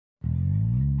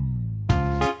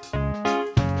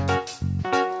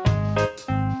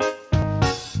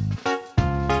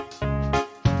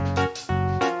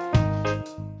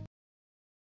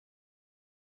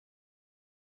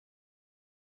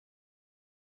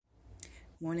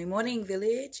Morning, morning,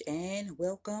 village, and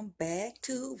welcome back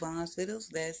to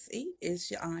Vonsvittlesletseat. It's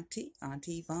your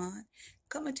Auntie Von,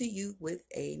 coming to you with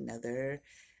another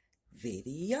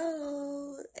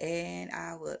video. And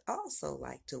I would also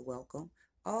like to welcome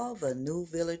all the new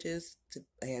villagers to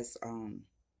as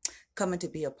coming to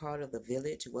be a part of the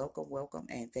village. Welcome, welcome,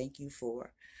 and thank you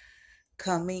for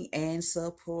coming and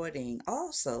supporting.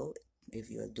 Also, if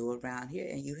you're new around here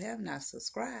and you have not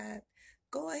subscribed,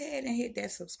 go ahead and hit that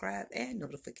subscribe and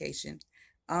notification.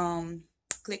 Um,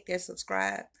 Click that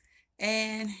subscribe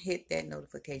and hit that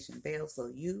notification bell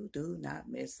so you do not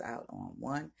miss out on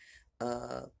one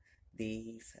of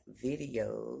these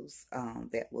videos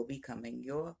that will be coming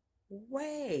your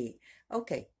way.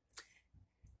 Okay,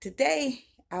 today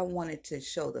I wanted to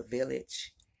show the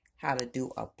village how to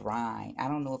do a brine. I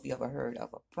don't know if you ever heard of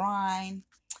a brine.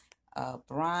 A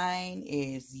brine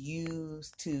is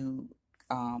used to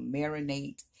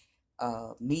marinate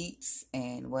meats,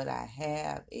 and what I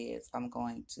have is I'm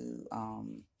going to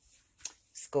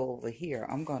let's go over here.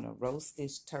 I'm going to roast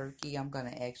this turkey. I'm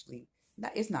going to actually,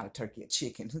 not, it's not a turkey, a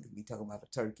chicken. Look at me talking about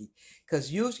a turkey,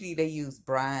 because usually they use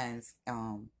brines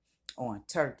on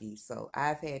turkey. So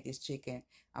I've had this chicken.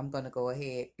 I'm going to go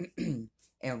ahead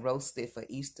and roast it for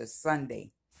Easter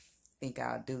Sunday. Think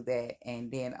I'll do that, and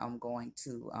then I'm going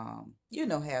to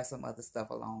have some other stuff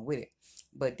along with it.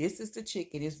 But this is the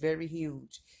chicken. It's very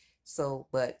huge. So,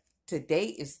 but today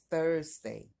is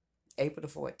Thursday, April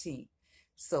the 14th.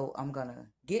 So I'm gonna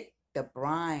get the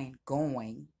brine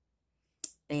going,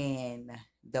 and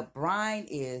the brine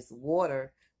is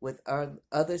water with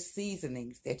other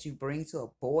seasonings that you bring to a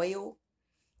boil.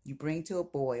 You bring to a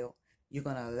boil. You're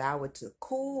gonna allow it to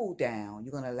cool down.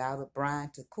 You're gonna allow the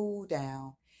brine to cool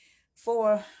down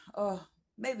for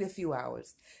maybe a few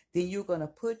hours. Then you're going to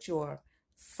put your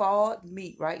thawed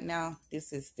meat. Right now,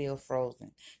 this is still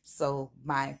frozen. So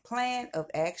my plan of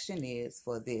action is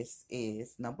for this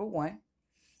is, number one,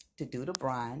 to do the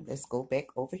brine. Let's go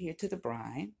back over here to the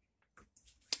brine.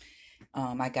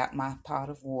 I got my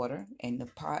pot of water, and the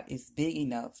pot is big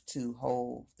enough to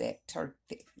hold that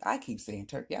turkey. I keep saying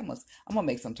turkey. I'm gonna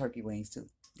make some turkey wings too.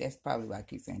 That's probably why I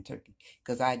keep saying turkey,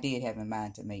 because I did have in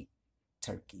mind to make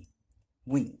turkey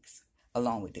wings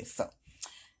along with this. So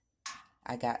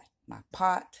I got my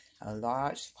pot, a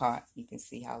large pot. You can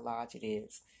see how large it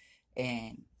is.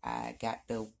 And I got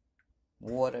the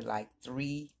water like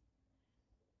 3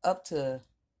 up to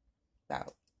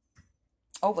about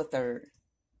over a third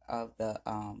of the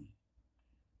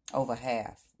over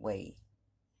halfway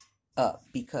up,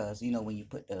 because when you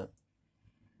put the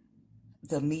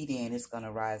meat in, it's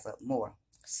gonna rise up more.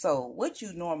 So what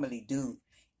you normally do,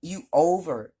 you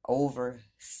over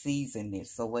season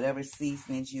this. So whatever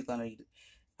seasonings you're gonna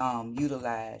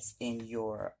utilize in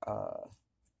your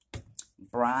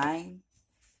brine,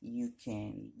 you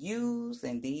can use,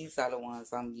 and these are the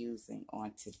ones I'm using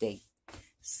on today.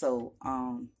 So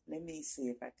let me see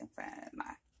if I can find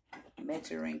my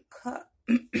measuring cup.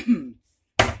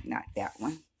 Not that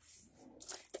one,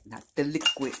 not the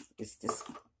liquid, it's this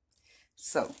one.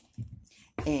 So,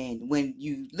 and when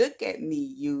you look at me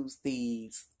use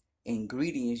these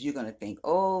ingredients, you're going to think,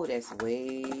 oh, that's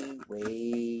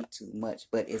way too much.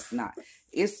 But it's not.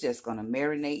 It's just going to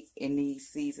marinate in these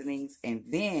seasonings, and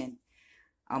then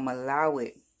I'm allow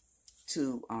it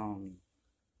to,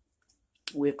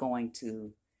 we're going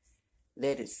to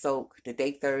let it soak.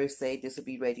 Today, Thursday, this will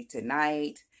be ready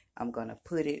tonight. I'm going to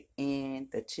put it in,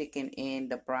 the chicken in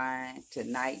the brine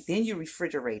tonight. Then you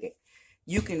refrigerate it.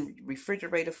 You can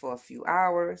refrigerate it for a few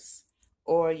hours,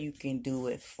 or you can do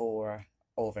it for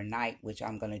overnight, which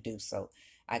I'm going to do. So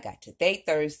I got today,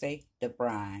 Thursday, the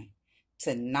brine.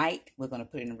 Tonight, we're going to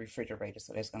put it in the refrigerator.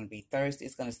 So that's going to be Thursday.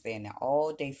 It's going to stay in there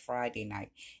all day Friday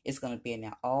night. It's going to be in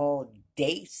there all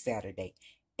day Saturday.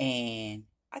 And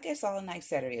I guess all night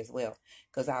Saturday as well,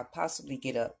 because I'll possibly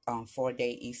get up on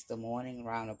 4-day Easter morning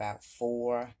around about 3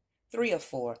 or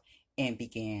 4, and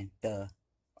begin the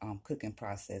cooking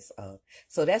process of.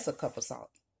 So that's a cup of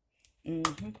salt.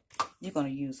 You're going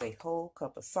to use a whole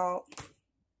cup of salt.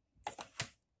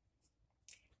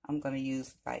 I'm going to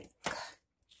use, like,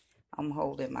 I'm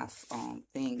holding my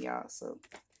thing, y'all, so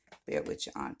bear with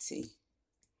your auntie.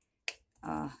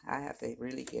 I have to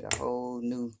really get a whole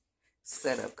new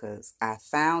setup, because I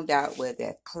found out where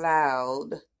that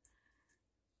cloud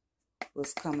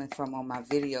was coming from on my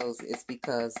videos. It's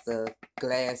because the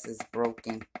glass is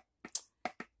broken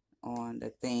on the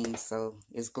thing, so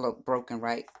it's broken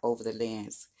right over the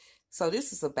lens. So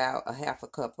this is about a half a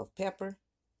cup of pepper.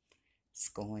 It's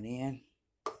going in.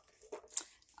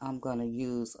 I'm gonna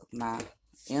use my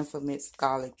infamous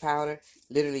garlic powder.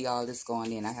 Literally all this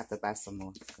going in. I have to buy some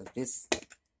more, because this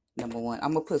Number one,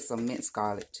 I'm going to put some minced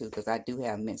garlic too, because I do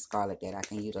have minced garlic that I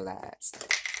can utilize.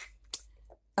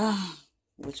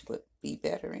 Which would be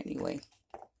better anyway.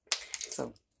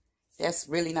 So that's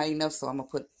really not enough, so I'm going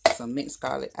to put some minced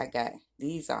garlic. I got,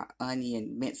 these are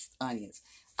minced onions.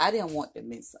 I didn't want the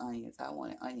minced onions. I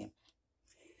wanted onion.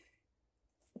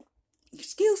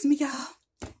 Excuse me, y'all.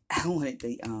 I wanted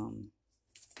the,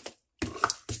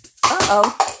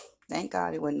 thank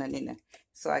God it wasn't nothing in there.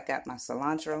 So I got my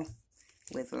cilantro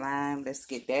with lime. Let's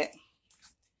get that.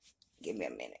 Give me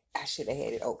a minute. I should have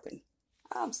had it open.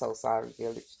 I'm so sorry,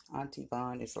 Village. Auntie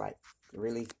Vaughn is like,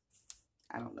 really,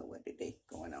 I don't know what today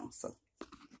going on. So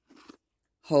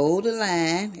hold the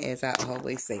line, as I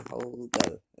always say, hold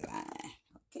the line.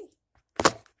 Okay.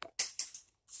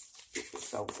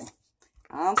 So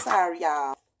I'm sorry,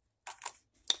 y'all.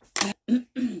 Get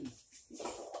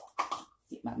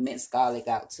my minced garlic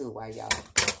out too while y'all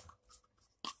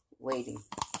waiting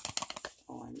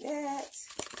on that.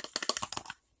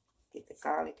 Get the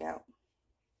garlic out.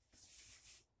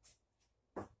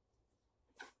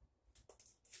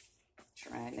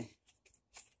 Trying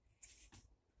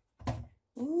to.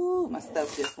 Ooh, my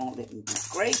stuff just won't let me be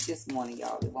great this morning,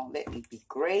 y'all. It won't let me be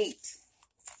great.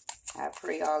 I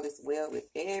pray all is well with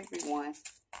everyone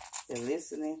that's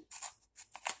listening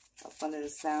up under the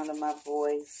sound of my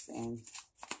voice, and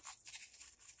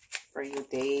pray your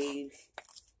day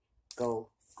go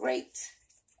great.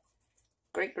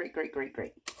 Great, great, great, great,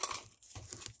 great.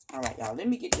 All right, y'all. Let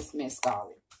me get this minced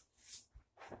garlic.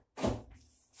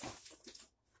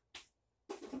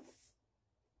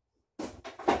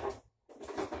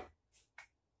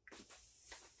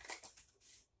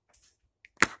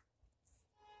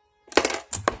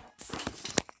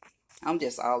 I'm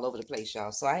just all over the place,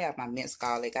 y'all. So I have my minced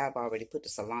garlic. I've already put the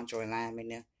cilantro and lime in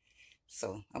there.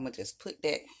 So I'm going to just put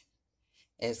that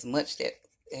as much that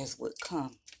as would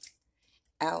come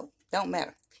out. Don't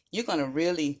matter. You're going to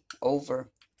really over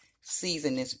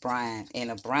season this brine.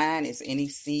 And a brine is any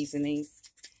seasonings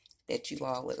that you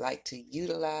all would like to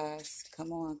utilize.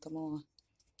 Come on, come on.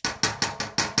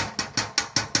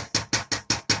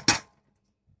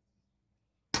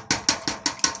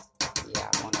 Yeah,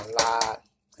 I want a lot,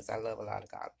 because I love a lot of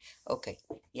garlic. Okay,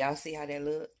 y'all see how that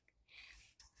look?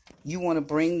 You want to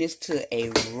bring this to a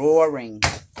roaring.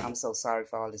 I'm so sorry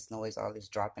for all this noise, all this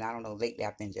dropping. I don't know, lately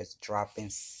I've been just dropping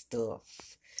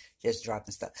stuff. Just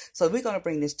dropping stuff. So we're going to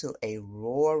bring this to a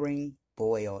roaring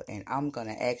boil. And I'm going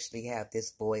to actually have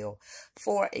this boil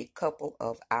for a couple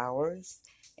of hours.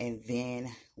 And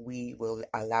then we will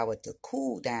allow it to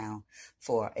cool down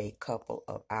for a couple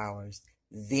of hours.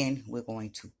 Then we're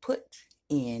going to put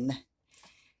in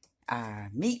our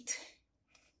meat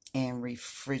and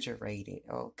refrigerate it.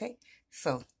 Okay,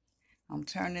 so I'm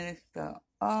turning it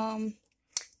on,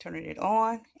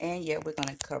 and yeah, we're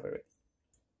gonna cover it.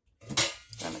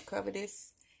 Gonna cover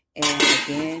this, and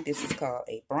again, this is called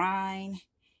a brine,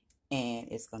 and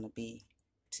it's gonna be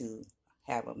to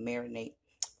have a marinade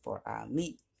for our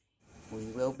meat.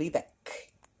 We will be back.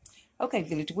 Okay,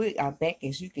 village, we are back.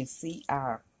 As you can see,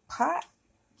 our pot.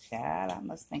 Child, I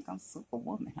must think I'm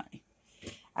Superwoman, honey.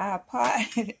 Our pot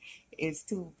is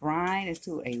to brine, is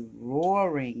to a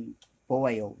roaring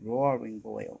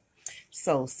boil.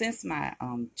 So since my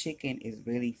chicken is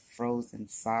really frozen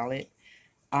solid,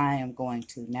 I am going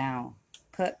to now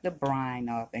cut the brine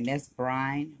off, and that's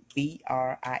brine,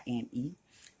 B-R-I-N-E.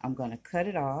 I'm going to cut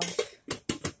it off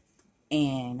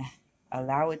and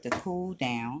allow it to cool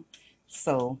down,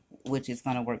 so which is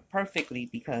going to work perfectly,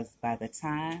 because by the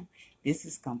time this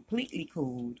is completely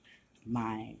cooled,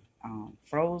 my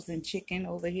frozen chicken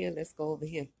over here, let's go over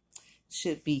here,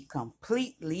 should be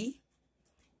completely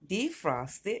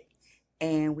defrosted,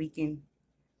 and we can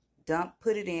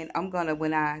put it in. I'm gonna,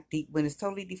 when it's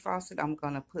totally defrosted, I'm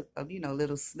gonna put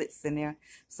little slits in there,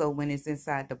 so when it's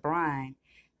inside the brine,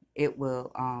 it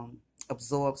will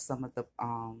absorb some of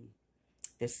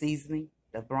the seasoning,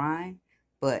 the brine.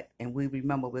 And we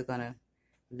remember, we're gonna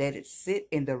let it sit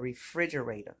in the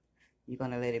refrigerator. You're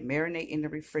gonna let it marinate in the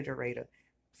refrigerator.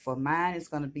 For mine, it's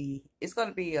gonna be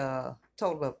a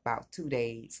total of about 2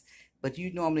 days, but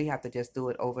you normally have to just do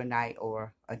it overnight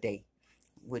or a day.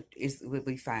 Would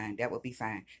be fine. That would be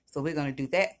fine. So we're gonna do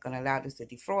that. Gonna allow this to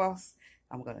defrost.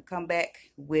 I'm gonna come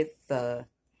back with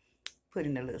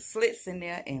putting the little slits in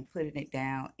there and putting it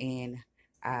down in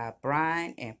our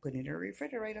brine and putting it in the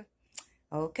refrigerator.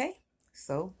 Okay,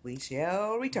 so we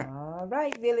shall return. All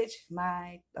right, village,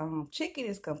 my chicken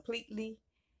is completely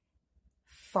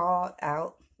thawed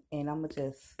out, and I'm gonna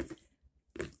just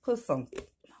put some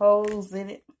holes in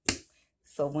it,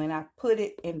 so when I put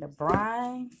it in the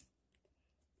brine,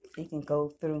 it can go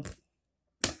through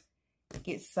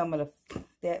get some of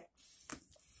that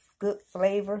good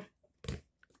flavor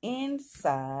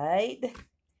inside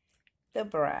the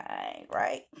brine,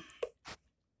 right?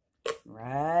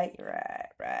 Right.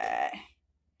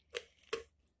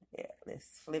 Yeah,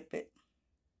 let's flip it.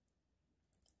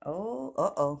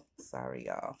 Oh, sorry,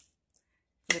 y'all.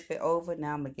 Flip it over.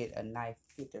 Now I'm going to get a knife.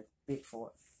 Get the big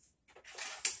fork.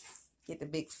 Get the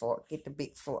big fork. Get the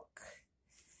big fork.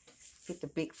 Get the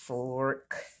big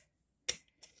fork.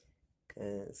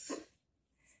 Because,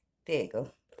 there you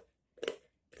go.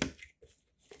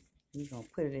 We're going to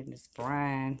put it in this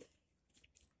brine.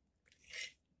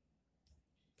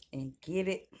 And get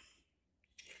it.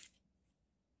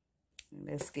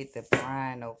 Let's get the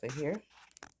brine over here.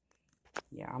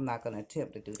 Yeah, I'm not going to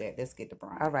attempt to do that. Let's get the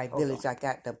brine. All right, village, I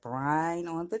got the brine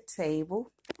on the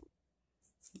table.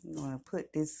 I'm going to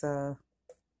put this,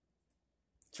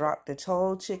 drop the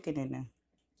whole chicken in there.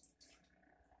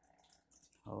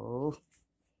 Oh,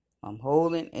 I'm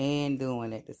holding and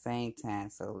doing at the same time.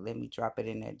 So let me drop it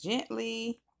in there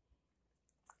gently.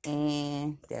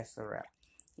 And that's a wrap.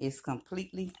 It's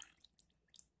completely,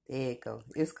 there it goes.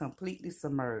 It's completely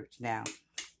submerged. Now,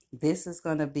 this is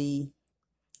going to be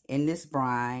in this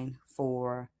brine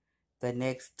for the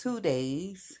next 2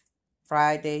 days.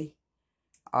 Friday,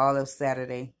 all of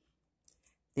Saturday.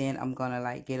 Then I'm going to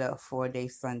like get up 4-day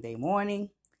Sunday morning.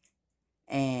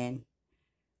 And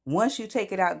once you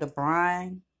take it out the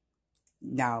brine,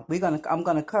 now I'm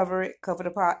gonna cover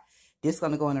the pot. This is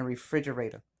gonna go in the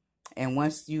refrigerator. And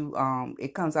once you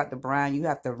it comes out the brine, you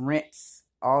have to rinse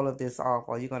all of this off,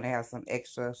 or you're gonna have some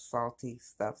extra salty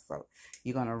stuff. So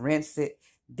you're gonna rinse it,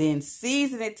 then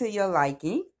season it to your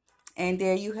liking, and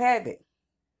there you have it.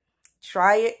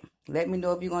 Try it. Let me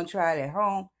know if you're gonna try it at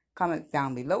home. Comment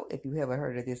down below if you ever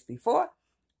heard of this before.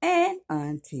 And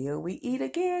until we eat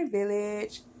again,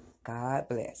 village, God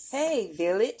bless. Hey,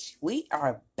 village, we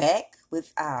are back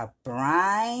with our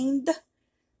brined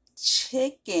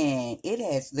chicken. It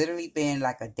has literally been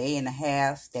like a day and a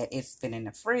half that it's been in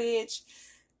the fridge.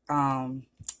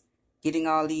 Getting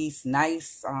all these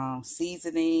nice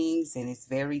seasonings, and it's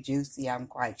very juicy, I'm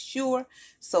quite sure.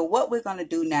 So what we're going to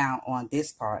do now on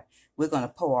this part, we're going to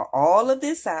pour all of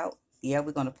this out. Yeah,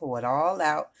 we're going to pour it all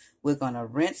out. We're going to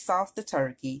rinse off the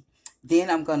turkey.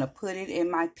 Then I'm going to put it in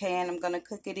my pan. I'm going to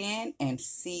cook it in and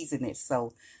season it.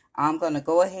 So I'm going to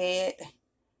go ahead,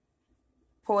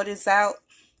 pour this out,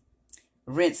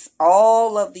 rinse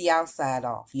all of the outside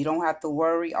off. You don't have to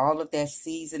worry. All of that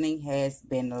seasoning has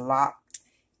been locked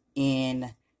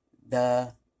in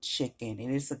the chicken.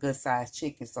 It is a good sized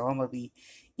chicken. So I'm going to be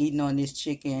eating on this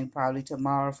chicken probably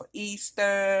tomorrow for Easter.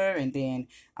 And then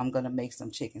I'm going to make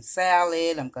some chicken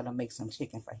salad. I'm going to make some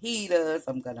chicken fajitas.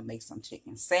 I'm going to make some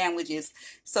chicken sandwiches.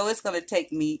 So it's going to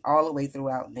take me all the way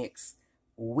throughout next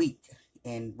week.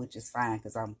 And which is fine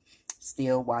because I'm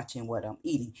still watching what I'm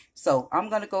eating. So I'm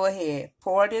going to go ahead,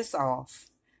 pour this off,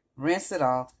 rinse it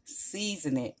off,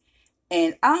 season it.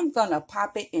 And I'm going to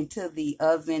pop it into the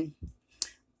oven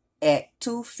at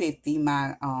 250.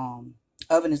 My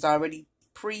oven is already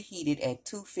preheated at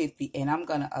 250, and I'm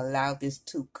going to allow this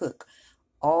to cook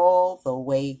all the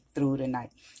way through the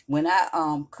night. When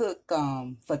I cook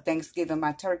for Thanksgiving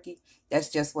my turkey, that's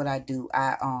just what I do.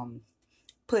 I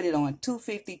put it on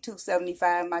 250,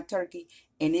 275 my turkey,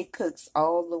 and it cooks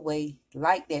all the way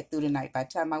like that through the night. By the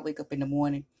time I wake up in the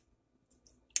morning,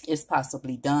 it's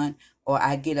possibly done, or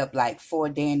I get up like 4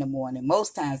 in the morning.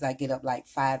 Most times I get up like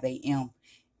 5 a.m.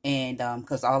 and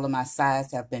because all of my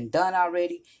sides have been done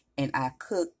already, and I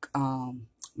cook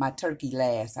my turkey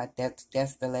last.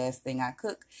 That's the last thing I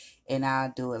cook, and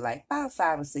I'll do it like about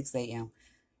 5 or 6 a.m.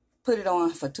 Put it on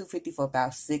for 250 for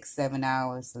about 6-7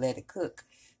 hours. Let it cook.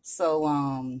 So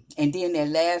and then that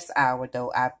last hour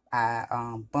though, I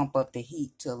bump up the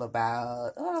heat till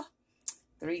about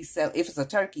 370. If it's a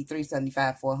turkey,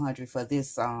 375, 400. For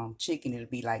this chicken, it'll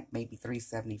be like maybe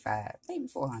 375, maybe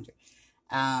 400.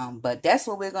 But that's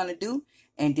what we're gonna do,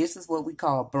 and this is what we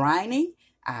call brining.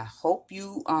 I hope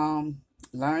you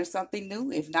learned something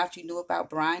new. If not, you knew about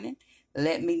brining.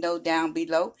 Let me know down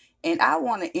below. And I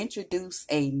want to introduce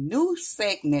a new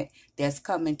segment that's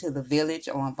coming to the village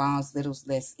on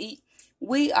Vonsvittlesletseat.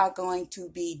 We are going to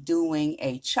be doing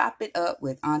a Chop It Up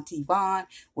with Auntie Von,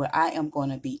 where I am going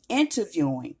to be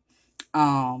interviewing,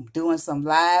 doing some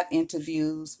live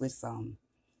interviews with some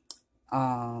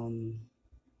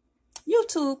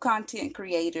YouTube content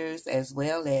creators, as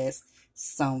well as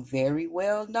some very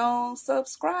well-known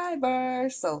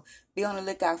subscribers. So be on the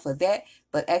lookout for that.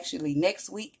 But actually next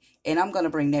week, and I'm going to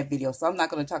bring that video. So I'm not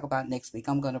going to talk about next week.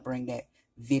 I'm going to bring that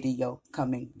video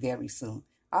coming very soon.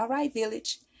 All right,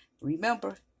 village.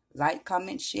 Remember, like,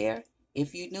 comment, share,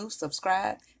 If you new,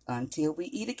 subscribe. Until we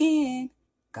eat again.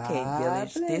 Okay,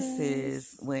 village, God this bless.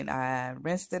 is when I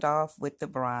rinsed it off with the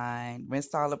brine,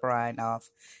 rinsed all the brine off,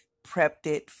 prepped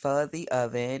it for the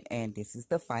oven, and this is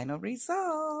the final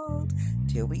result.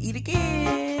 Till we eat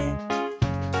again.